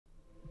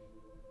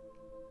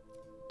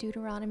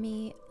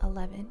Deuteronomy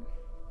 11.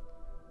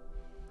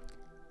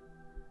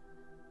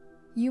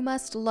 You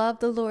must love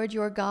the Lord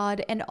your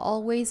God and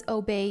always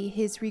obey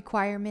his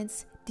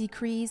requirements,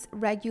 decrees,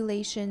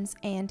 regulations,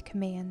 and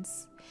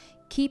commands.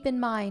 Keep in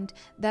mind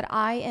that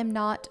I am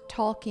not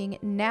talking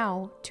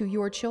now to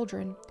your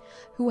children,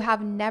 who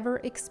have never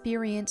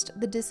experienced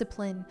the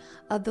discipline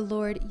of the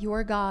Lord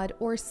your God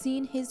or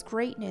seen his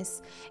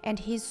greatness and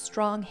his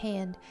strong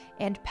hand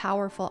and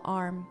powerful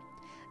arm.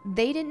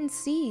 They didn't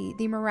see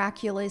the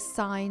miraculous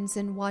signs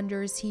and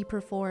wonders he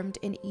performed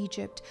in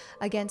Egypt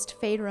against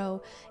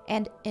Pharaoh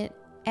and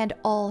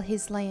all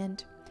his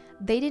land.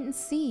 They didn't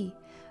see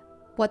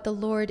what the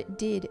Lord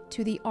did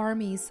to the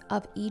armies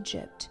of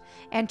Egypt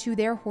and to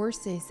their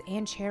horses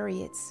and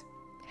chariots,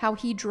 how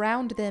he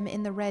drowned them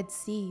in the Red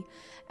Sea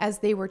as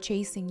they were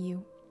chasing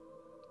you.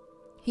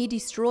 He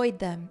destroyed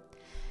them,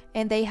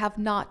 and they have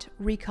not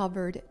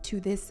recovered to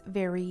this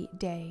very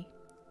day.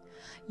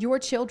 Your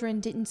children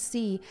didn't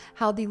see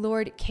how the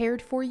Lord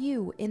cared for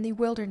you in the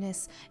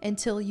wilderness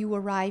until you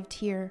arrived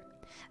here.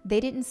 They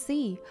didn't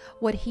see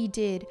what he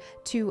did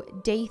to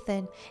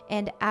Dathan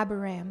and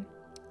Abiram,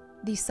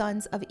 the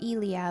sons of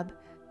Eliab,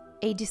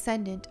 a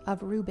descendant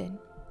of Reuben.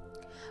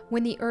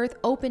 When the earth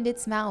opened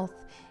its mouth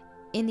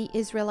in the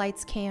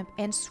Israelites' camp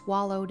and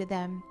swallowed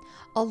them,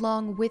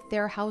 along with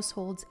their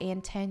households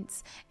and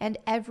tents, and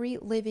every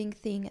living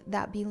thing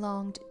that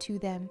belonged to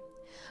them.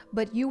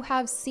 But you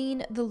have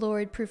seen the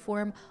Lord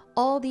perform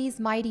all these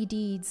mighty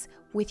deeds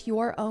with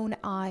your own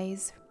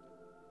eyes.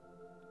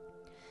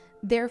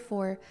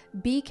 Therefore,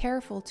 be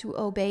careful to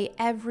obey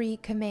every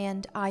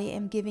command I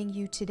am giving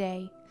you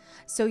today,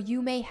 so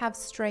you may have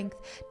strength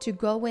to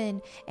go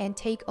in and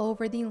take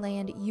over the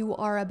land you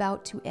are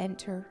about to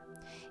enter.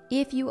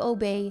 If you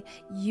obey,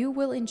 you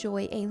will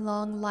enjoy a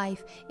long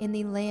life in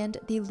the land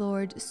the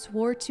Lord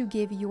swore to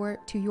give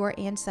to your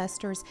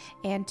ancestors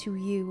and to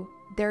you,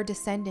 their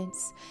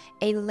descendants,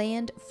 a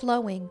land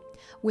flowing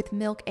with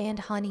milk and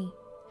honey.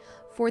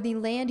 For the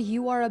land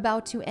you are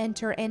about to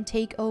enter and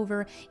take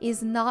over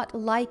is not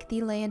like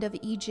the land of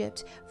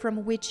Egypt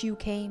from which you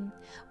came,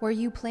 where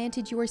you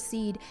planted your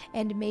seed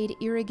and made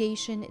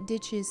irrigation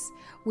ditches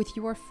with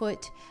your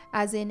foot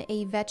as in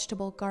a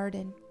vegetable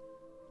garden.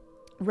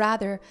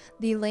 Rather,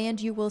 the land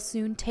you will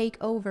soon take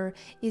over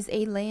is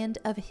a land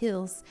of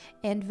hills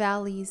and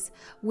valleys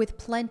with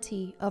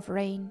plenty of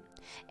rain,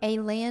 a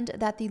land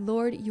that the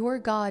Lord your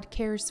God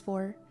cares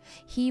for.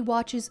 He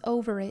watches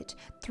over it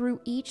through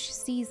each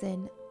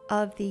season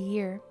of the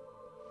year.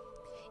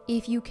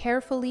 If you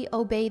carefully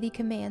obey the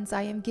commands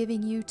I am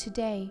giving you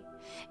today,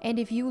 and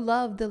if you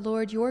love the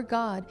Lord your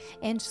God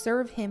and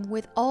serve him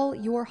with all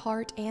your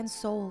heart and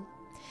soul,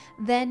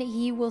 then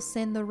he will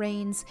send the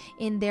rains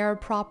in their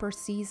proper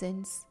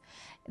seasons,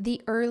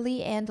 the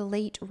early and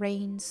late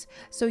rains,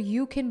 so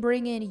you can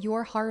bring in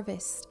your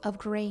harvest of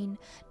grain,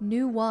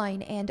 new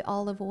wine, and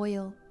olive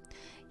oil.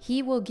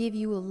 He will give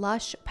you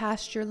lush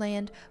pasture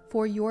land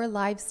for your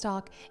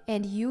livestock,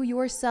 and you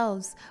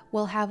yourselves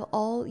will have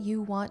all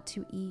you want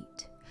to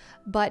eat.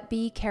 But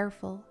be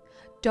careful.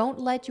 Don't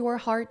let your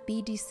heart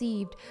be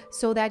deceived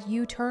so that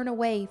you turn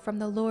away from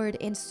the Lord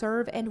and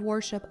serve and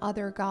worship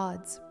other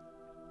gods.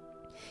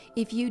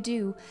 If you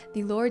do,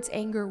 the Lord's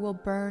anger will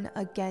burn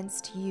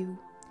against you.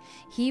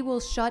 He will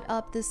shut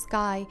up the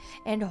sky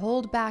and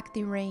hold back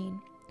the rain,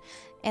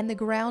 and the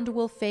ground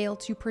will fail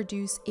to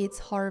produce its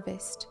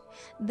harvest.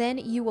 Then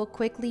you will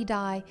quickly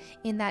die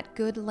in that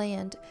good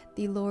land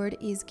the Lord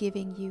is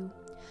giving you.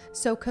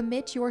 So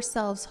commit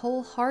yourselves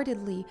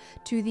wholeheartedly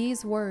to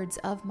these words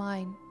of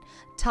mine.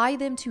 Tie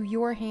them to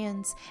your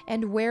hands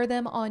and wear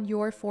them on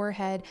your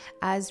forehead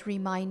as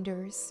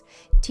reminders.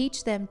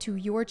 Teach them to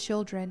your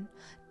children.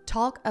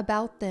 Talk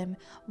about them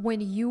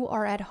when you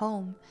are at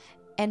home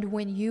and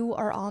when you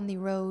are on the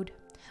road,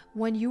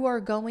 when you are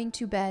going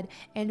to bed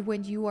and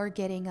when you are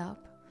getting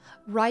up.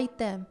 Write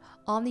them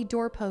on the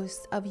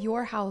doorposts of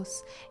your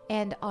house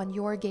and on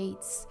your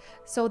gates,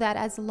 so that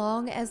as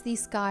long as the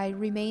sky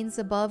remains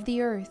above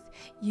the earth,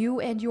 you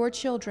and your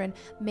children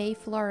may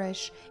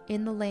flourish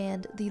in the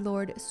land the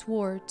Lord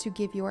swore to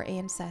give your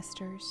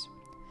ancestors.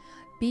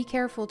 Be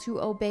careful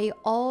to obey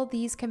all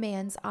these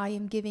commands I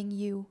am giving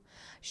you.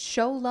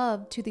 Show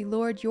love to the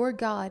Lord your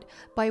God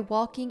by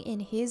walking in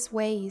his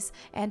ways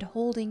and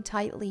holding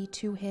tightly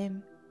to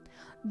him.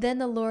 Then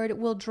the Lord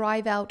will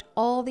drive out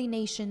all the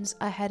nations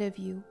ahead of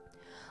you,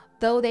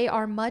 though they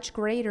are much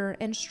greater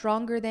and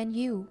stronger than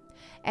you,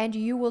 and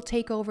you will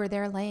take over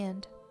their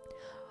land.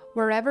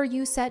 Wherever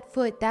you set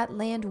foot, that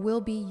land will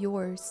be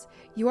yours.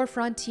 Your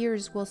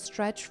frontiers will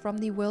stretch from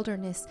the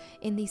wilderness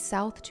in the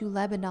south to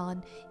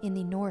Lebanon in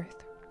the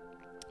north,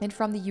 and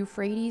from the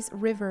Euphrates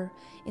River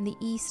in the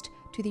east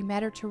to the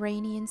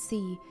Mediterranean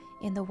Sea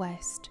in the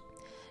west.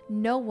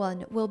 No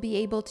one will be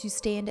able to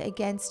stand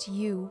against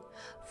you,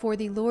 for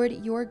the Lord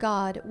your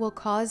God will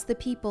cause the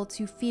people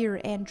to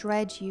fear and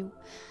dread you,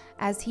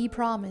 as he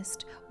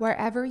promised,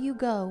 wherever you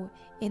go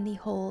in the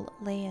whole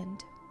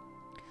land.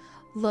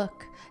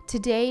 Look,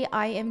 today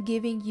I am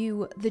giving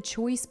you the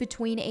choice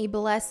between a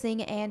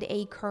blessing and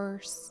a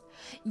curse.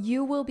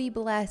 You will be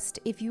blessed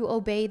if you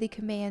obey the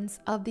commands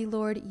of the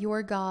Lord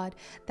your God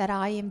that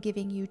I am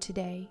giving you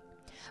today.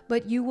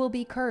 But you will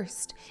be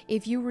cursed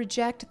if you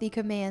reject the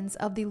commands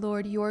of the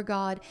Lord your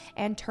God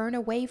and turn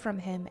away from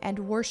him and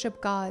worship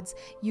gods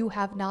you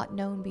have not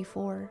known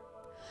before.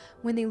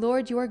 When the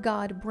Lord your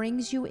God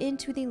brings you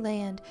into the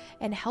land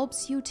and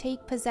helps you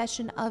take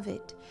possession of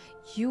it,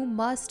 you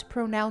must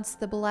pronounce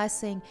the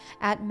blessing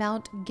at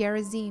Mount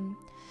Gerizim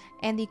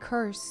and the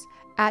curse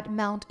at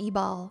Mount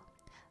Ebal.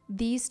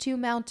 These two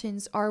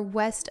mountains are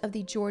west of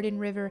the Jordan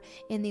River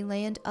in the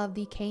land of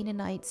the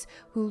Canaanites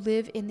who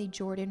live in the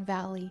Jordan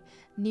Valley,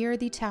 near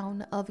the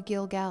town of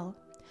Gilgal,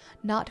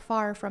 not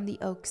far from the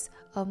oaks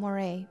of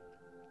Moreh.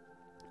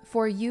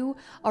 For you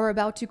are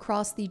about to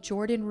cross the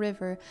Jordan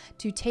River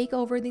to take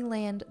over the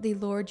land the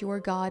Lord your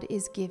God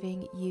is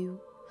giving you.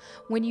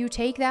 When you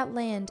take that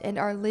land and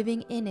are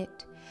living in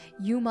it,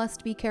 you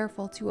must be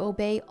careful to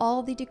obey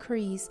all the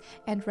decrees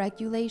and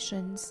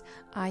regulations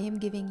I am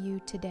giving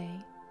you today.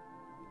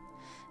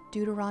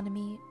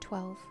 Deuteronomy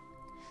 12.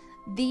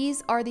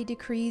 These are the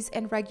decrees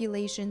and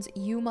regulations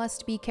you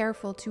must be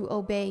careful to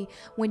obey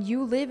when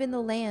you live in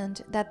the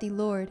land that the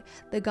Lord,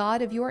 the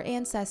God of your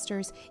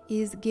ancestors,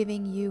 is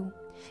giving you.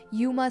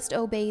 You must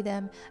obey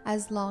them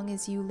as long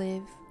as you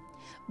live.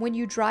 When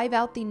you drive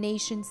out the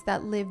nations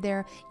that live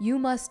there, you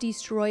must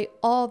destroy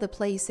all the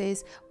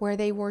places where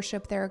they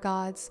worship their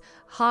gods,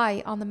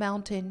 high on the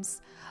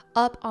mountains,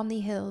 up on the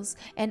hills,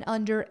 and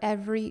under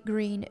every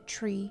green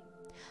tree.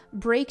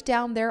 Break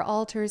down their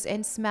altars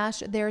and smash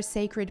their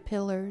sacred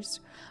pillars.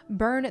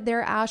 Burn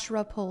their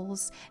Asherah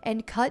poles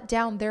and cut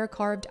down their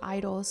carved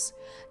idols.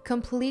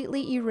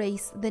 Completely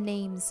erase the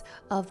names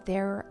of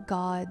their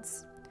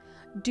gods.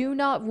 Do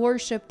not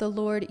worship the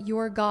Lord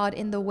your God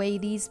in the way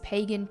these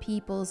pagan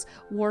peoples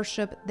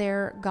worship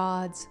their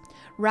gods.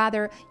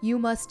 Rather, you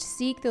must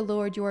seek the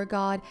Lord your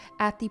God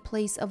at the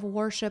place of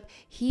worship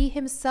he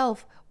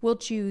himself will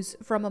choose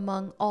from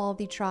among all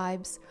the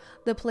tribes,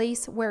 the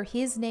place where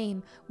his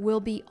name will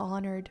be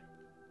honored.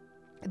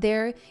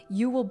 There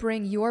you will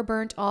bring your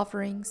burnt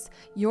offerings,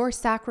 your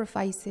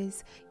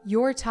sacrifices,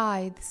 your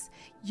tithes,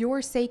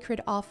 your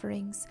sacred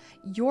offerings,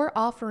 your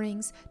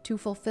offerings to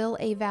fulfill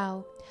a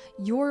vow,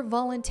 your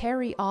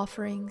voluntary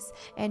offerings,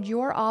 and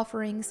your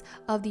offerings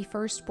of the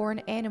firstborn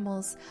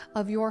animals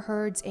of your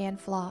herds and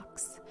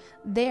flocks.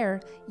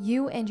 There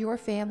you and your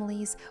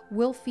families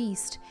will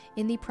feast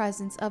in the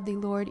presence of the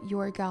Lord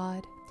your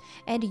God.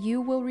 And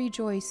you will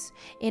rejoice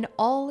in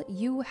all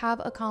you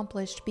have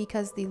accomplished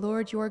because the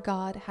Lord your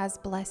God has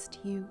blessed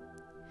you.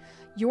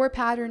 Your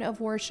pattern of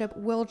worship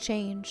will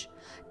change.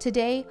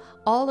 Today,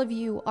 all of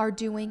you are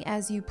doing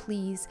as you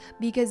please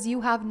because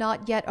you have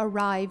not yet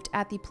arrived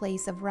at the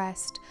place of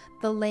rest,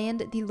 the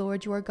land the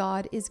Lord your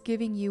God is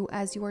giving you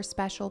as your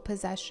special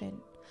possession.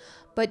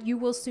 But you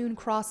will soon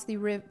cross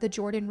the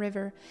Jordan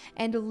River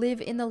and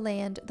live in the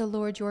land the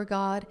Lord your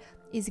God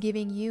is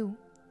giving you.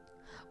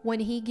 When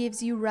he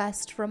gives you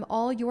rest from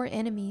all your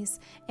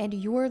enemies and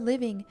you're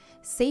living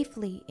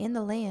safely in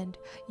the land,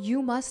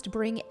 you must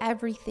bring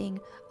everything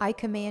I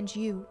command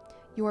you,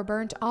 your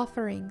burnt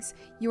offerings,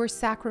 your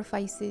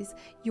sacrifices,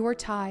 your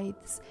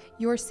tithes,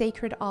 your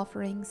sacred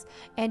offerings,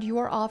 and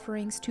your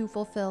offerings to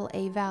fulfill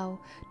a vow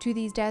to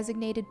the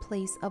designated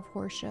place of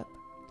worship,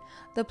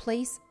 the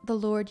place the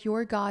Lord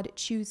your God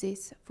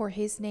chooses for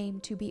his name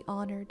to be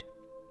honored.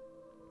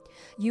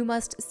 You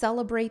must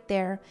celebrate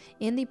there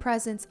in the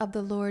presence of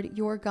the Lord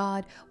your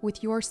God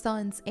with your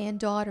sons and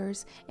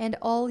daughters and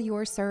all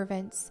your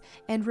servants,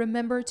 and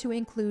remember to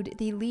include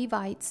the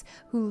Levites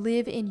who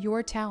live in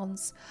your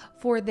towns,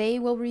 for they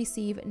will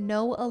receive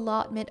no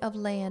allotment of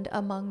land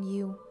among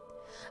you.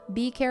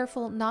 Be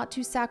careful not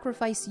to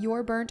sacrifice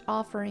your burnt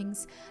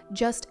offerings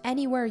just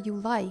anywhere you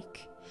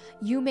like.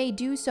 You may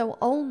do so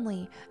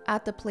only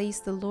at the place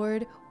the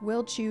Lord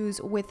will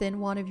choose within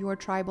one of your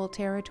tribal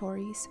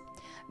territories.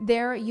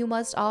 There you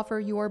must offer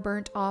your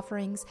burnt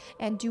offerings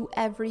and do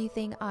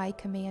everything I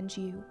command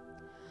you.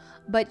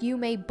 But you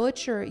may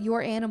butcher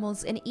your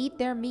animals and eat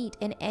their meat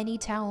in any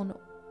town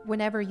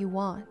whenever you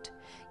want.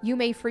 You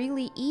may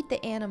freely eat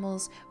the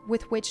animals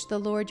with which the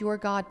Lord your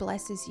God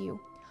blesses you.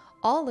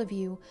 All of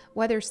you,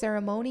 whether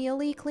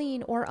ceremonially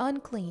clean or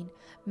unclean,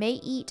 may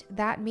eat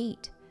that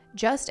meat,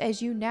 just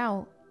as you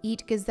now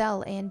eat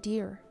gazelle and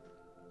deer.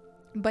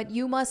 But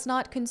you must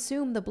not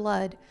consume the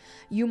blood.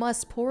 You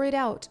must pour it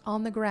out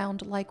on the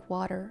ground like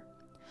water.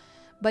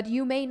 But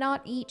you may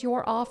not eat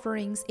your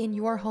offerings in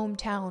your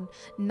hometown,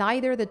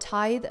 neither the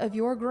tithe of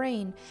your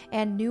grain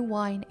and new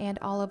wine and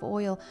olive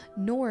oil,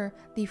 nor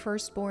the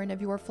firstborn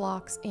of your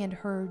flocks and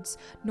herds,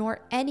 nor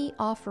any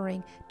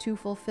offering to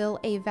fulfill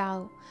a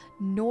vow,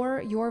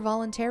 nor your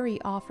voluntary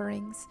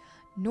offerings,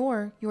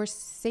 nor your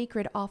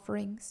sacred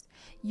offerings.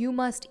 You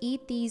must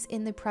eat these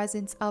in the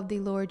presence of the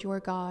Lord your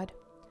God,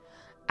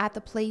 at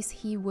the place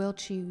he will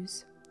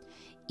choose.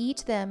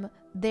 Eat them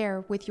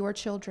there with your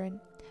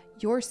children,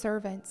 your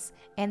servants,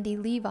 and the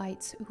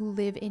Levites who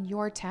live in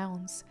your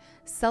towns,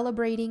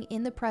 celebrating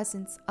in the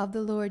presence of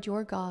the Lord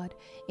your God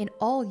in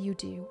all you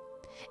do.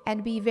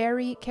 And be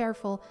very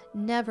careful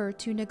never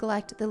to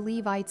neglect the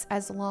Levites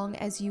as long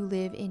as you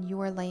live in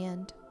your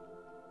land.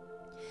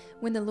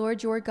 When the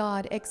Lord your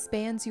God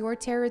expands your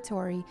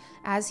territory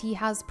as he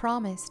has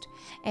promised,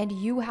 and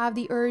you have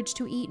the urge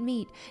to eat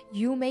meat,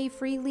 you may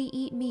freely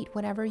eat meat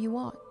whenever you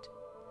want.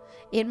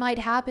 It might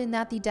happen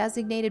that the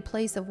designated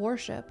place of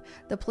worship,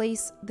 the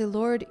place the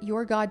Lord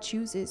your God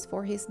chooses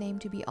for his name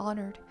to be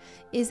honored,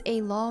 is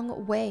a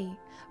long way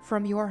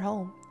from your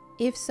home.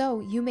 If so,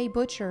 you may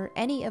butcher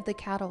any of the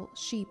cattle,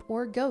 sheep,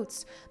 or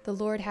goats the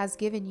Lord has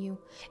given you,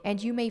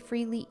 and you may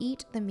freely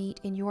eat the meat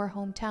in your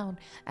hometown,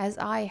 as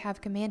I have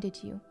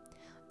commanded you.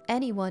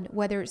 Anyone,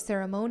 whether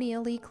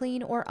ceremonially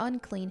clean or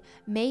unclean,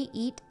 may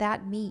eat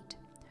that meat,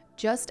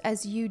 just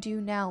as you do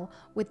now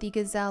with the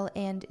gazelle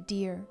and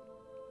deer.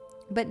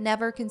 But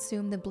never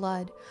consume the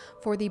blood,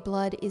 for the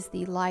blood is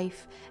the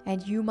life,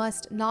 and you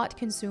must not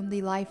consume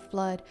the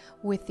lifeblood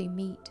with the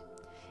meat.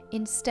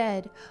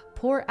 Instead,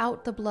 pour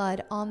out the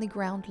blood on the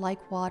ground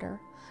like water.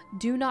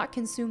 Do not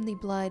consume the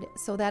blood,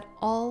 so that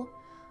all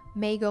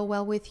may go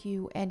well with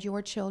you and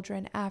your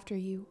children after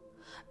you,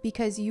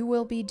 because you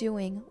will be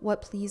doing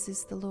what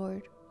pleases the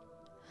Lord.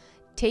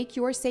 Take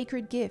your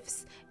sacred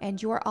gifts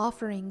and your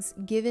offerings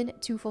given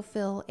to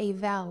fulfill a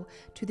vow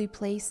to the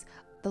place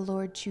the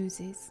Lord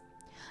chooses.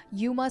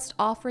 You must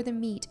offer the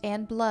meat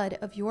and blood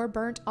of your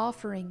burnt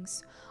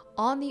offerings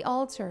on the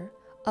altar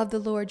of the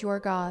Lord your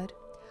God.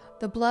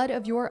 The blood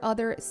of your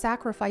other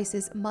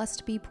sacrifices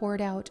must be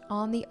poured out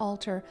on the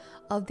altar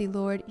of the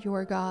Lord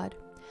your God.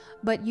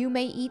 But you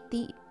may eat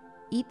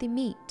the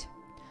meat.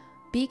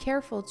 Be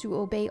careful to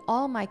obey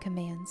all my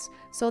commands,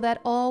 so that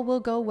all will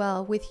go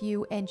well with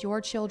you and your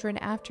children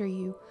after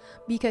you,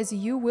 because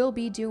you will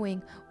be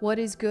doing what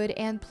is good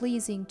and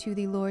pleasing to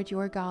the Lord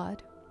your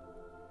God.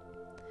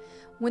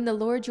 When the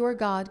Lord your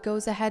God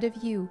goes ahead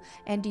of you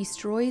and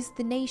destroys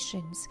the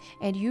nations,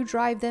 and you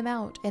drive them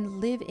out and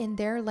live in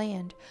their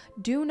land,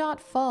 do not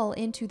fall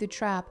into the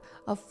trap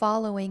of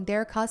following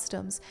their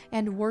customs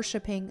and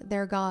worshiping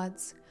their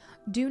gods.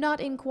 Do not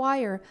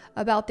inquire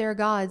about their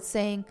gods,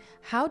 saying,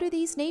 "How do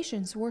these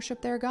nations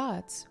worship their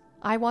gods?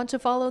 I want to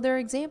follow their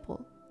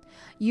example."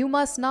 You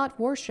must not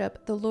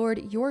worship the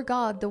Lord your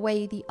God the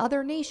way the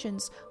other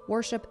nations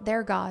worship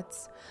their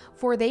gods,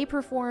 for they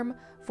perform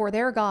for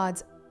their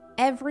gods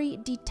every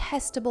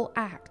detestable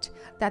act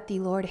that the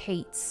Lord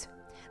hates.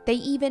 They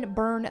even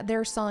burn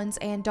their sons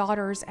and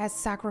daughters as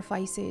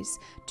sacrifices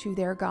to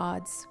their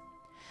gods.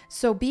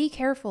 So be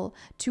careful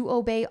to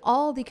obey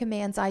all the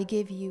commands I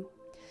give you.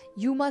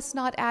 You must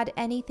not add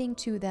anything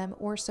to them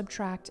or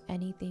subtract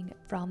anything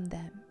from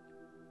them.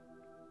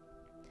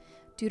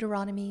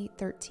 Deuteronomy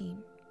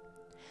 13.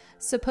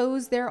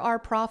 Suppose there are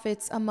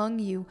prophets among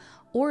you,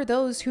 or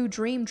those who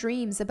dream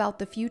dreams about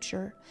the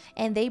future,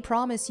 and they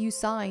promise you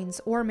signs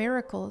or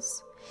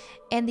miracles,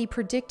 and the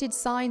predicted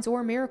signs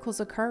or miracles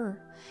occur.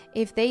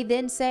 If they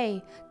then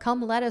say,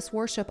 "Come, let us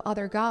worship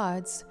other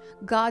gods,"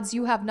 gods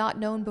you have not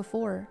known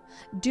before,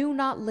 do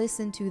not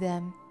listen to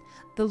them.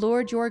 The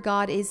Lord your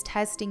God is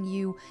testing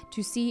you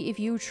to see if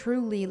you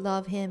truly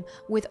love him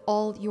with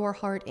all your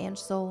heart and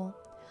soul.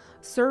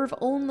 Serve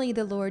only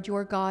the Lord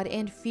your God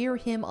and fear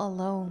him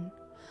alone.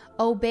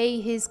 Obey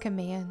his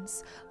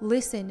commands,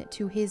 listen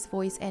to his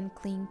voice, and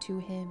cling to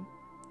him.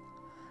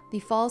 The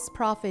false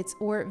prophets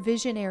or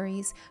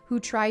visionaries who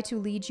try to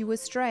lead you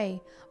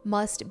astray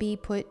must be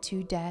put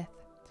to death,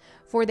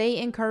 for they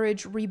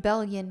encourage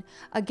rebellion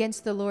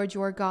against the Lord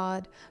your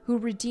God, who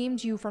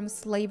redeemed you from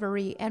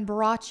slavery and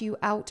brought you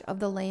out of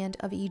the land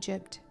of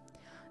Egypt.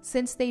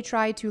 Since they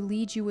try to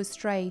lead you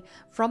astray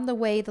from the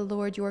way the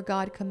Lord your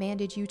God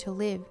commanded you to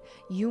live,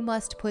 you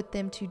must put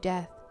them to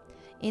death.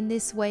 In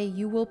this way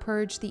you will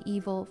purge the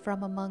evil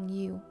from among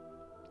you.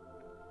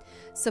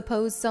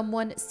 Suppose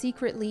someone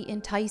secretly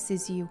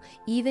entices you,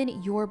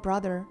 even your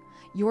brother,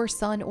 your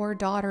son or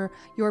daughter,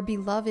 your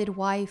beloved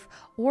wife,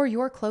 or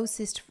your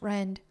closest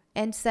friend,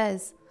 and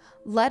says,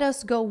 "Let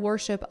us go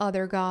worship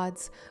other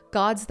gods,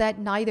 gods that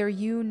neither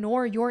you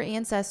nor your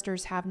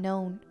ancestors have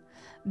known."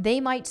 They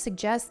might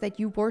suggest that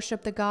you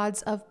worship the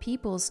gods of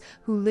peoples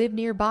who live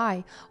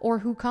nearby or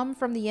who come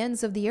from the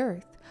ends of the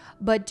earth,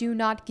 but do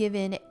not give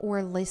in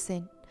or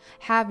listen.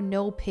 Have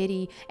no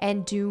pity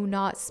and do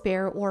not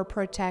spare or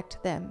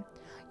protect them.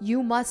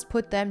 You must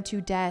put them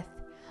to death.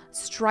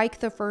 Strike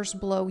the first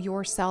blow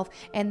yourself,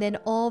 and then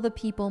all the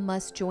people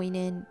must join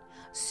in.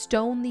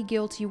 Stone the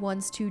guilty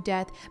ones to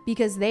death,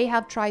 because they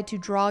have tried to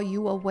draw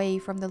you away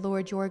from the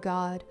Lord your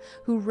God,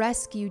 who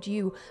rescued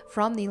you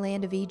from the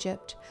land of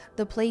Egypt,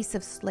 the place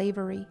of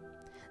slavery.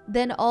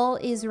 Then all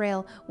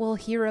Israel will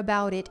hear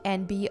about it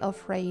and be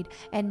afraid,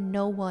 and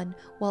no one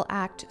will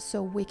act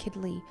so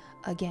wickedly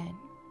again.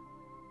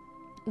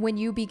 When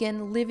you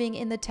begin living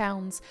in the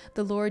towns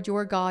the Lord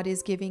your God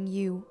is giving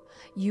you,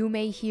 you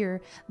may hear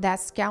that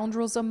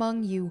scoundrels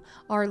among you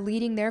are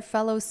leading their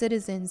fellow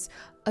citizens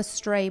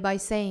astray by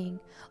saying,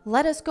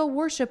 "Let us go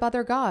worship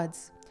other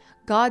gods,"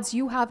 gods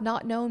you have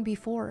not known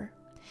before.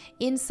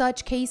 In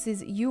such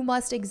cases, you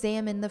must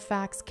examine the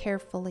facts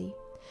carefully.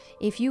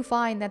 If you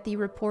find that the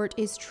report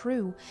is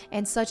true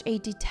and such a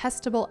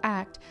detestable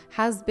act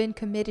has been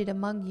committed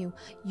among you,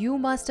 you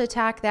must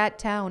attack that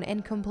town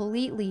and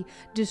completely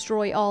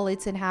destroy all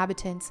its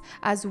inhabitants,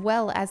 as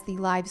well as the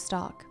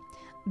livestock.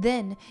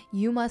 Then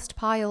you must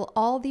pile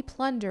all the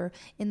plunder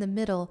in the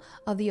middle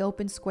of the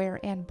open square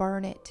and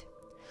burn it.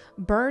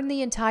 Burn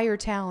the entire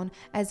town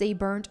as a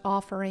burnt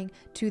offering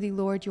to the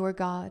Lord your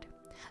God.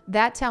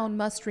 That town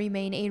must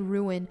remain a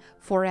ruin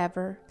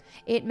forever.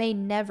 It may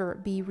never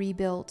be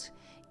rebuilt.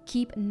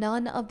 Keep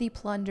none of the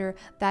plunder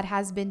that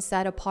has been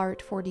set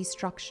apart for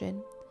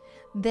destruction.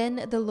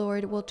 Then the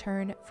Lord will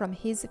turn from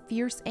his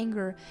fierce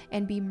anger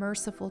and be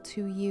merciful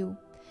to you.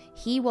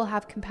 He will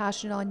have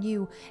compassion on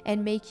you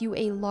and make you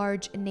a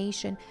large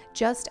nation,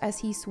 just as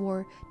he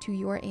swore to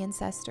your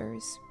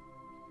ancestors.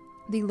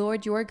 The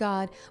Lord your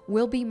God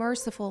will be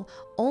merciful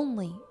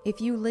only if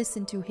you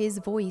listen to his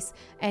voice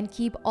and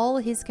keep all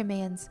his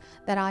commands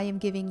that I am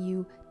giving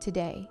you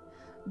today,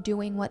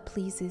 doing what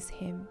pleases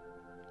him.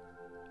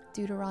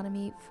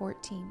 Deuteronomy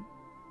 14.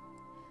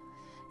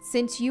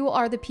 Since you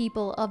are the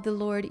people of the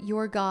Lord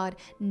your God,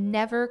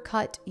 never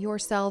cut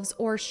yourselves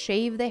or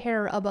shave the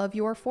hair above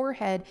your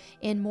forehead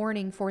in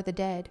mourning for the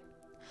dead.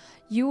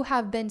 You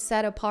have been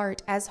set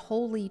apart as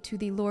holy to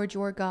the Lord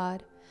your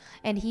God,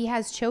 and he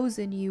has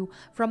chosen you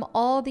from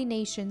all the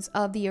nations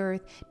of the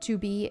earth to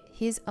be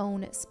his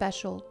own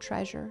special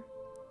treasure.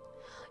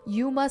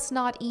 You must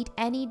not eat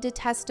any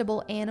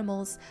detestable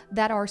animals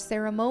that are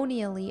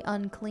ceremonially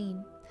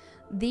unclean.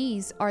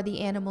 These are the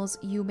animals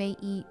you may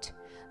eat: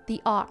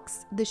 the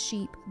ox, the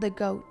sheep, the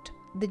goat,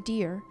 the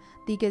deer,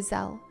 the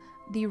gazelle,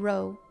 the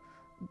roe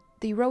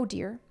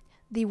deer,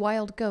 the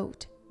wild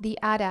goat, the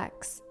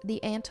addax,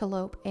 the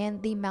antelope,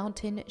 and the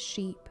mountain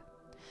sheep.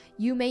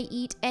 You may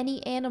eat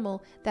any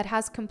animal that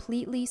has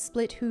completely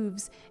split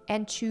hooves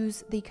and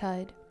chews the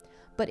cud.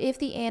 But if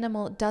the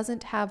animal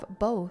doesn't have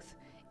both,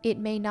 it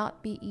may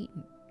not be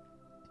eaten.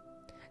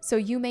 So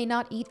you may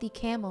not eat the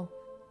camel,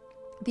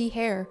 the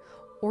hare,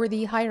 or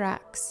the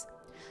hyrax.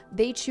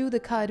 They chew the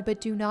cud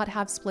but do not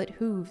have split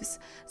hooves,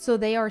 so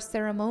they are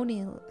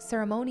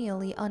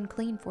ceremonially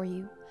unclean for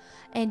you.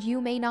 And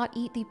you may not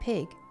eat the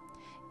pig.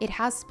 It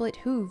has split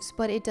hooves,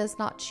 but it does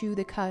not chew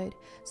the cud,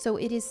 so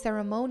it is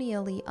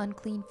ceremonially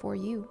unclean for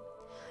you.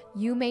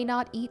 You may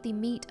not eat the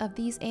meat of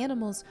these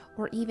animals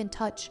or even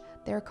touch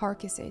their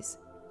carcasses.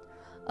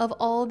 Of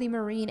all the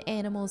marine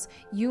animals,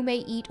 you may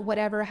eat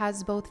whatever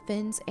has both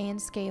fins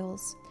and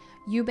scales.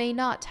 You may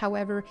not,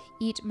 however,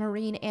 eat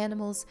marine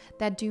animals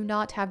that do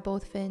not have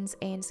both fins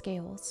and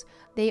scales.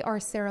 They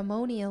are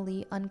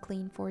ceremonially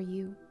unclean for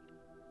you.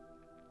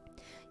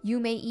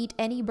 You may eat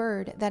any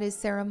bird that is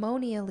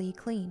ceremonially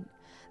clean.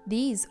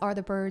 These are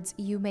the birds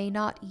you may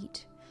not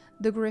eat: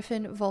 the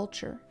griffin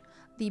vulture,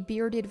 the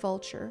bearded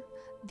vulture,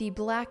 the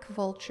black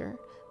vulture,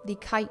 the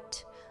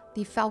kite,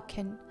 the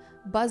falcon,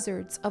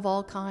 buzzards of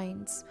all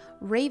kinds,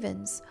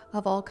 ravens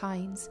of all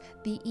kinds,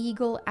 the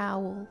eagle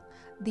owl,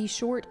 the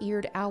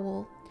short-eared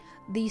owl,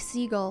 the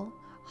seagull,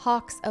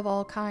 hawks of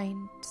all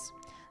kinds,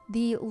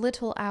 the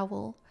little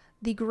owl,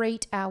 the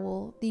great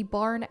owl, the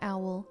barn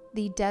owl,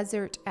 the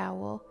desert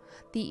owl,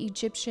 the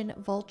Egyptian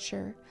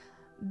vulture,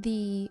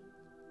 the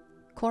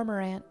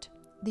cormorant,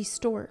 the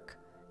stork,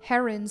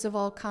 herons of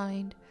all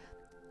kind,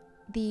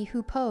 the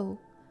hoopoe,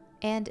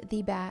 and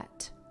the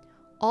bat.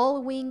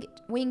 All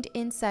winged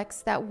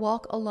insects that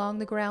walk along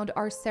the ground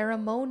are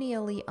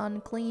ceremonially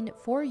unclean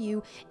for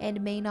you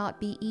and may not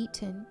be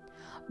eaten.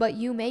 But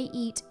you may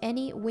eat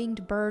any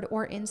winged bird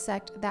or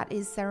insect that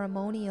is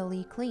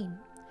ceremonially clean.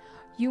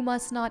 You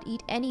must not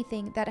eat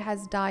anything that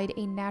has died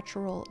a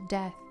natural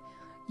death.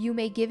 You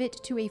may give it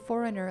to a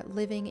foreigner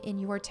living in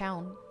your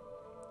town,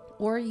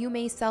 or you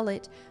may sell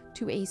it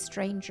to a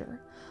stranger.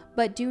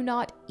 But do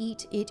not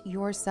eat it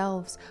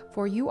yourselves,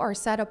 for you are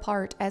set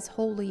apart as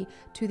holy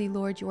to the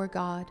Lord your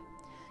God.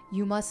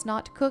 You must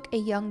not cook a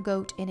young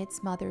goat in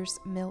its mother's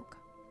milk.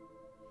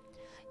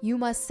 You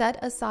must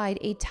set aside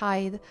a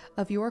tithe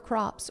of your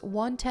crops,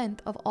 1/10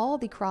 of all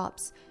the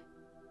crops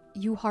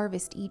you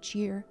harvest each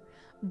year.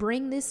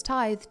 Bring this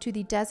tithe to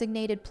the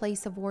designated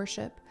place of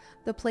worship,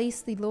 the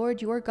place the Lord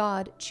your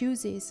God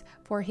chooses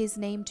for his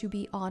name to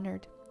be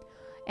honored,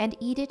 and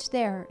eat it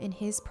there in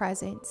his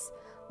presence.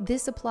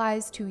 This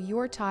applies to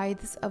your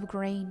tithes of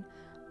grain,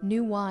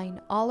 new wine,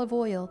 olive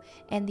oil,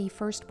 and the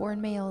firstborn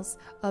males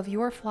of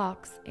your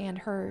flocks and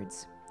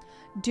herds.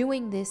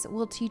 Doing this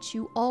will teach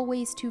you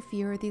always to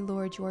fear the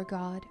Lord your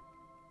God.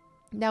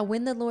 Now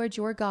when the Lord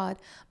your God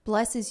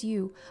blesses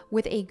you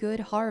with a good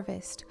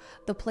harvest,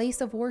 the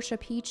place of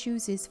worship he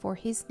chooses for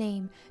his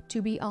name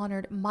to be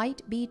honored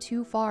might be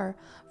too far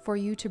for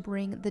you to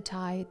bring the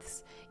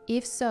tithes.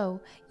 If so,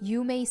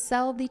 you may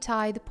sell the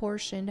tithe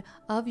portion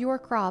of your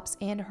crops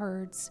and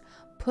herds,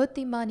 put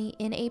the money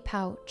in a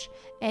pouch,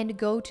 and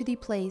go to the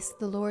place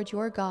the Lord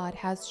your God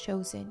has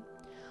chosen.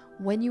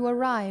 When you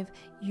arrive,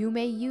 you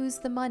may use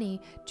the money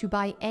to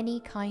buy any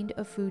kind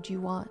of food you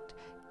want: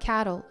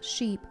 cattle,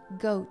 sheep,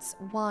 goats,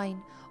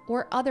 wine,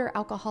 or other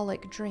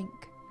alcoholic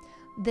drink.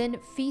 Then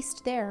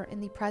feast there in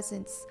the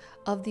presence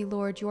of the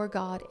Lord your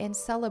God and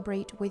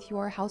celebrate with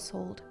your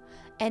household.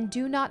 And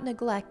do not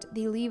neglect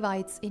the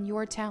Levites in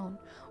your town,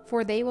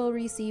 for they will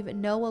receive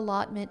no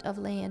allotment of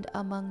land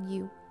among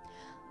you.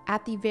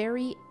 At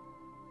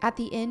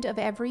the end of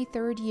every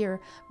 3rd year,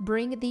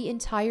 bring the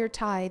entire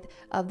tithe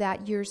of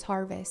that year's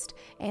harvest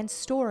and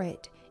store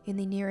it in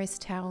the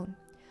nearest town.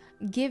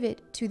 Give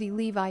it to the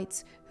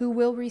Levites, who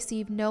will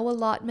receive no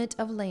allotment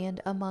of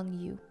land among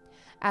you,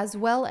 as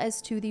well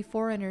as to the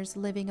foreigners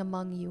living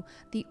among you,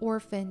 the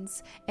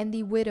orphans and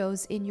the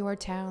widows in your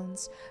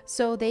towns,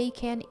 so they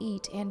can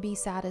eat and be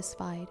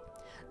satisfied.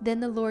 Then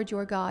the Lord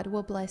your God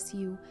will bless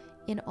you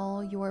in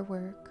all your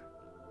work.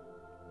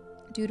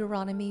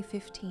 Deuteronomy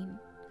 15.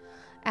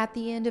 At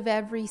the end of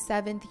every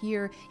 7th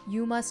year,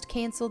 you must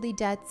cancel the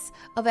debts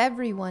of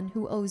everyone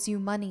who owes you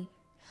money.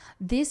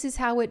 This is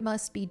how it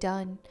must be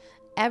done.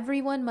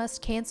 Everyone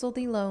must cancel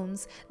the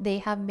loans they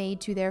have made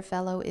to their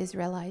fellow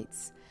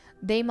Israelites.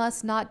 They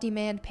must not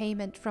demand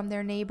payment from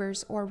their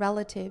neighbors or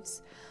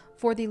relatives,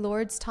 for the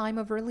Lord's time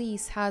of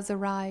release has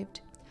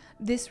arrived.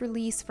 This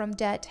release from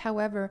debt,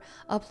 however,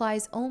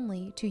 applies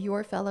only to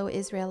your fellow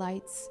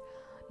Israelites,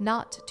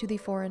 not to the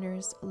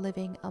foreigners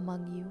living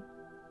among you.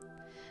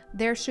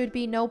 There should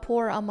be no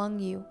poor among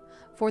you,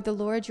 for the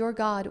Lord your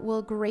God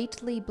will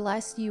greatly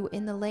bless you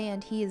in the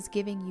land he is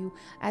giving you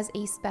as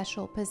a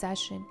special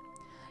possession.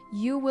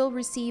 You will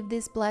receive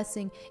this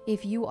blessing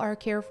if you are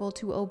careful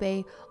to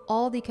obey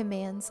all the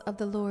commands of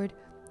the Lord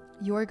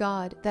your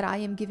God that I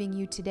am giving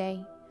you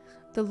today.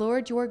 The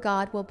Lord your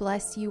God will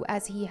bless you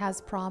as he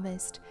has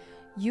promised.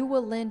 You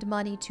will lend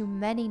money to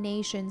many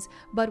nations,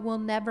 but will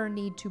never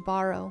need to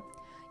borrow.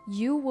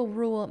 You will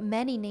rule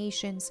many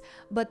nations,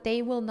 but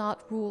they will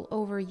not rule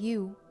over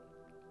you.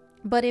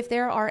 But if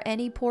there are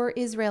any poor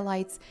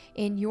Israelites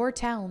in your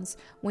towns,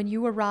 when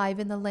you arrive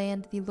in the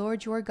land the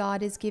Lord your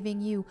God is giving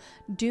you,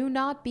 do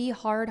not be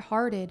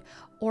hard-hearted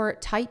or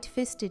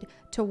tight-fisted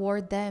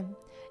toward them.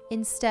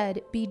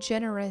 Instead, be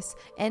generous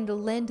and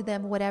lend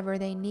them whatever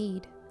they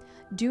need.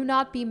 Do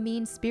not be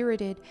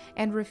mean-spirited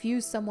and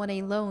refuse someone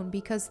a loan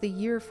because the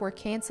year for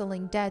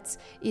canceling debts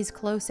is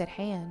close at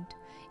hand.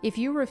 If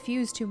you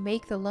refuse to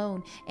make the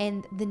loan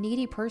and the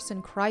needy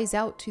person cries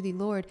out to the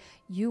Lord,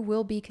 you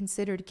will be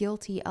considered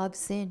guilty of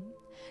sin.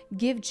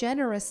 Give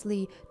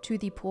generously to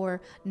the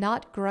poor,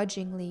 not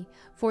grudgingly,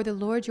 for the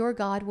Lord your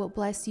God will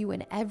bless you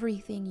in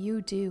everything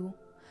you do.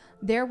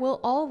 There will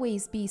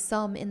always be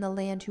some in the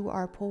land who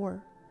are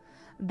poor.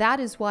 That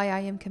is why I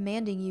am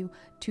commanding you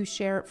to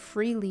share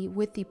freely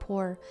with the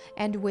poor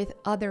and with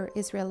other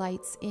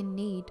Israelites in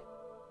need.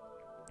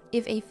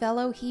 If a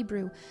fellow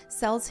Hebrew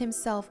sells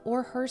himself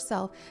or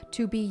herself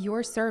to be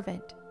your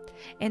servant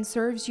and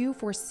serves you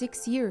for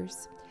 6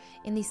 years,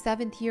 in the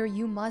 7th year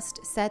you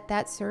must set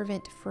that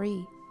servant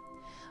free.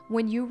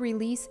 When you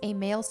release a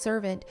male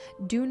servant,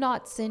 do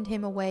not send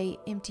him away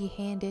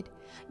empty-handed.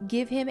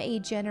 Give him a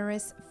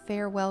generous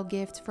farewell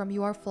gift from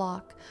your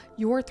flock,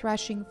 your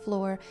threshing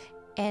floor,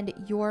 and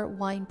your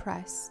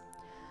winepress.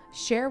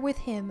 Share with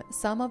him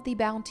some of the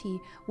bounty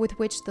with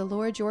which the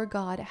Lord your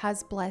God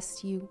has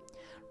blessed you.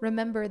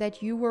 Remember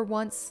that you were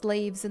once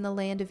slaves in the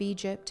land of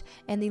Egypt,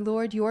 and the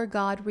Lord your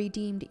God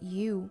redeemed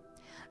you.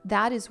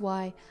 That is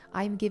why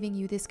I am giving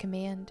you this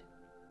command.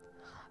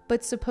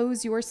 But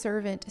suppose your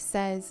servant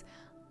says,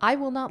 I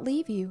will not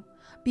leave you,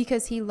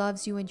 because he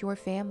loves you and your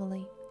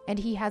family, and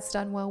he has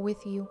done well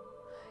with you.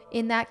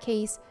 In that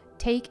case,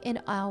 take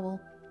an awl,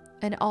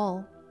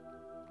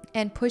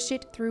 and push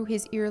it through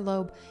his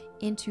earlobe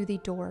into the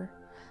door.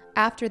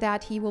 After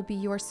that, he will be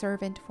your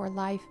servant for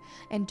life,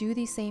 and do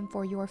the same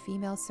for your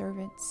female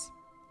servants.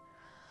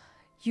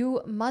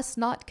 You must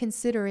not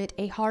consider it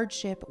a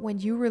hardship when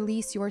you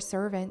release your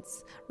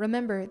servants.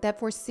 Remember that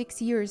for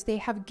 6 years they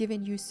have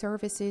given you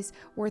services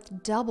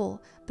worth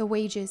double the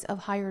wages of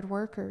hired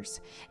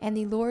workers, and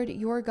the Lord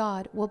your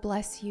God will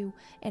bless you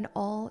in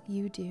all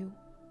you do.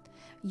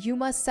 You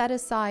must set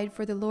aside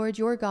for the Lord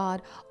your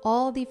God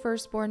all the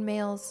firstborn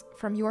males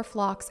from your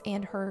flocks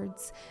and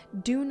herds.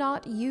 Do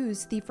not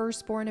use the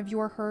firstborn of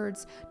your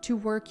herds to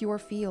work your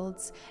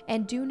fields,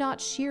 and do not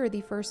shear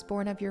the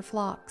firstborn of your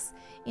flocks.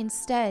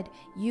 Instead,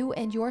 you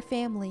and your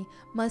family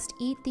must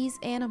eat these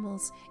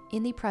animals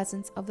in the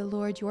presence of the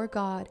Lord your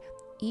God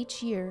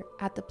each year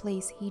at the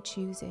place he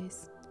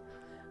chooses.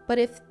 But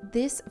if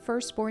this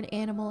firstborn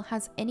animal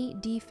has any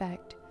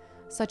defect,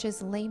 such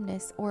as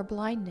lameness or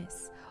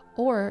blindness,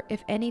 or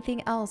if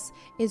anything else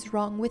is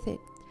wrong with it,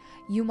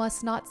 you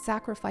must not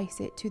sacrifice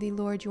it to the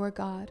Lord your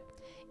God.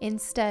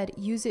 Instead,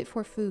 use it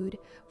for food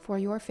for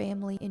your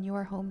family in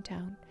your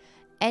hometown.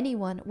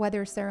 Anyone,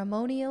 whether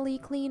ceremonially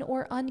clean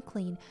or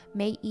unclean,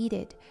 may eat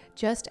it,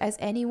 just as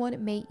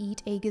anyone may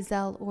eat a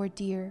gazelle or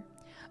deer.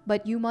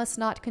 But you must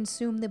not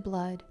consume the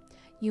blood.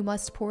 You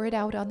must pour it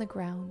out on the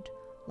ground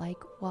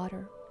like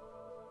water.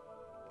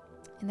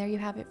 And there you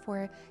have it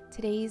for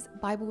today's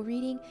Bible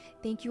reading.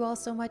 Thank you all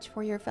so much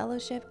for your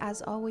fellowship.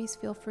 As always,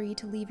 feel free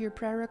to leave your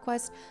prayer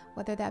requests,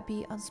 whether that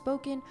be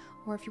unspoken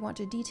or if you want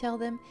to detail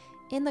them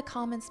in the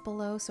comments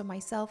below so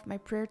myself, my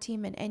prayer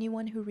team, and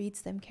anyone who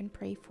reads them can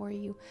pray for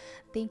you.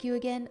 Thank you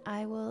again.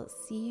 I will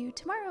see you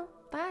tomorrow.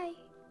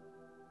 Bye.